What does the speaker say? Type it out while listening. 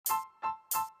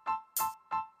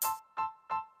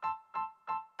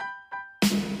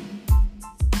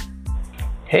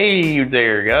Hey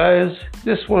there guys,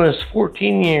 this one is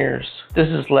 14 years. This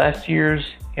is last year's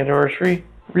anniversary.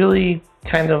 Really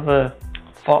kind of a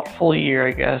thoughtful year,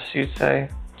 I guess you'd say.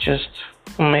 Just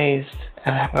amazed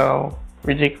at how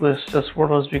ridiculous this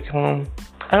world has become.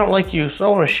 I don't like you, so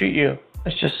I want to shoot you.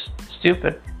 It's just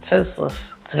stupid, senseless.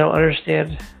 I don't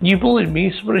understand. You bullied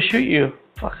me, so I'm gonna shoot you.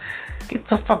 Fuck. Get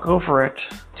the fuck over it.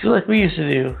 Do like we used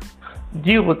to do.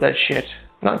 Deal with that shit.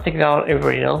 Not taking out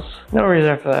everybody else. No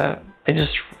reason for that. I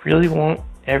just really want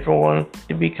everyone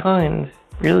to be kind.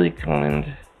 Really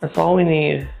kind. That's all we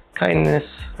need. Kindness.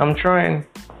 I'm trying.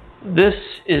 This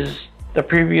is the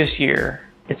previous year.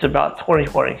 It's about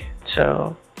 2020.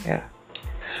 So, yeah.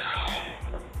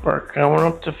 We're coming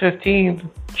up to 15.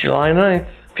 July 9th.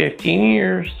 15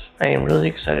 years. I am really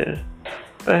excited.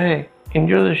 But hey,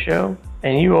 enjoy the show.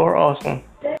 And you are awesome.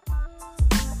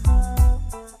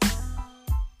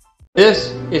 This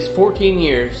is 14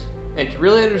 years. And to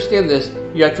really understand this,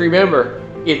 you have to remember,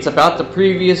 it's about the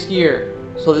previous year.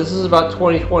 So this is about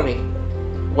 2020.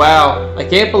 Wow, I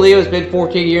can't believe it's been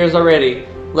 14 years already.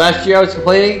 Last year I was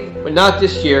complaining, but not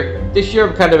this year. This year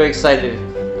I'm kind of excited.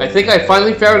 I think I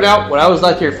finally found out what I was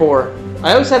left here for.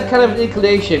 I always had kind of an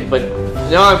inclination, but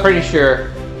now I'm pretty sure.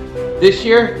 This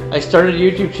year, I started a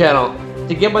YouTube channel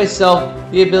to give myself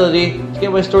the ability to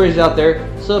get my stories out there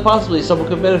so that possibly someone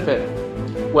could benefit.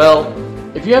 Well,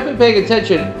 if you haven't been paying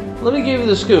attention, let me give you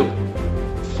the scoop.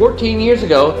 14 years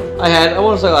ago, I had a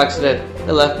motorcycle accident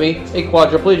that left me a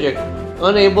quadriplegic,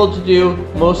 unable to do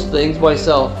most things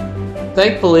myself.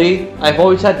 Thankfully, I've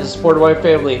always had the support of my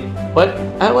family, but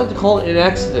I don't like to call it an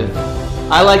accident.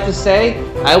 I like to say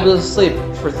I was asleep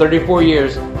for 34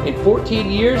 years. In 14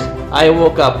 years, I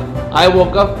woke up. I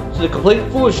woke up to the complete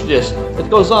foolishness that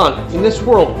goes on in this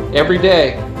world every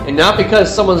day. And not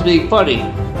because someone's being funny,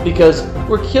 because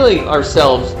we're killing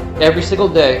ourselves every single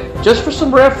day. Just for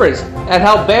some reference at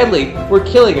how badly we're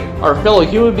killing our fellow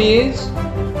human beings,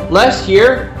 last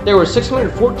year there were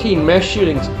 614 mass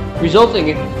shootings, resulting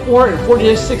in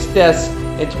 446 deaths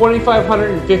and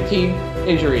 2,515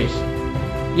 injuries.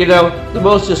 You know, the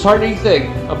most disheartening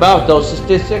thing about those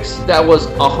statistics, that was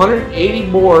 180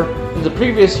 more than the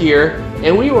previous year,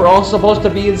 and we were all supposed to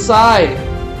be inside.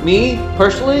 Me,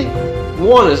 personally,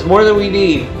 one is more than we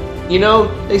need. You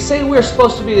know, they say we're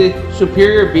supposed to be the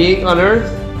superior being on Earth.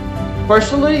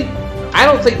 Personally, I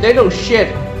don't think they know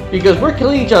shit, because we're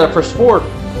killing each other for sport.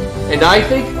 And I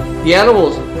think the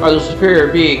animals are the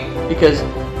superior being, because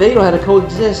they know how to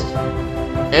coexist.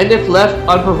 And if left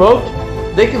unprovoked,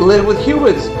 they can live with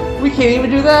humans. We can't even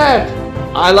do that.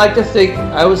 I like to think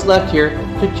I was left here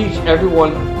to teach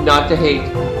everyone not to hate,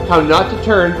 how not to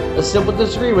turn a simple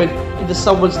disagreement into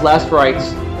someone's last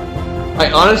rites.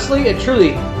 I honestly and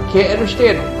truly can't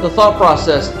understand the thought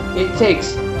process it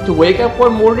takes to wake up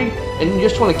one morning and you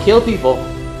just want to kill people.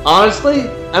 Honestly,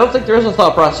 I don't think there is a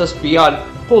thought process beyond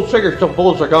pull trigger till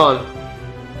bullets are gone.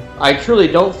 I truly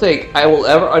don't think I will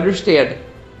ever understand.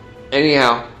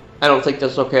 Anyhow, I don't think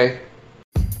that's okay.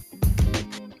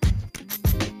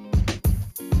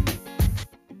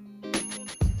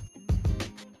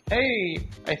 Hey,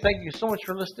 I thank you so much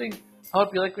for listening. I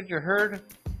hope you liked what you heard.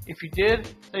 If you did,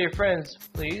 tell your friends,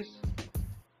 please.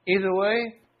 Either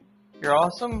way, you're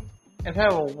awesome, and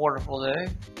have a wonderful day.